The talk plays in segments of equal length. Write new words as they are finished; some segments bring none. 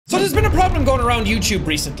So there's been a problem going around YouTube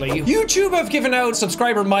recently. YouTube have given out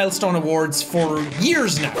subscriber milestone awards for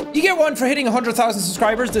years now. You get one for hitting 100,000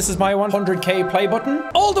 subscribers. This is my 100K play button.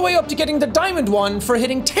 All the way up to getting the diamond one for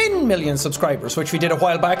hitting 10 million subscribers, which we did a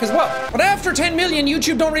while back as well. But after 10 million,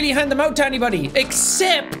 YouTube don't really hand them out to anybody,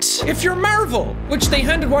 except if you're Marvel, which they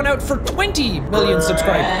handed one out for 20 million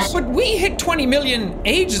subscribers. But we hit 20 million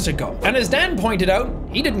ages ago. And as Dan pointed out,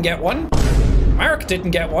 he didn't get one. Mark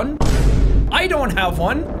didn't get one. I don't have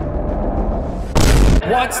one.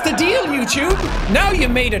 What's the deal, YouTube? Now you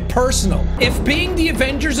made it personal. If being the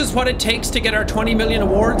Avengers is what it takes to get our 20 million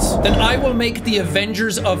awards, then I will make the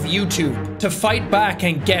Avengers of YouTube to fight back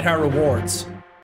and get our awards.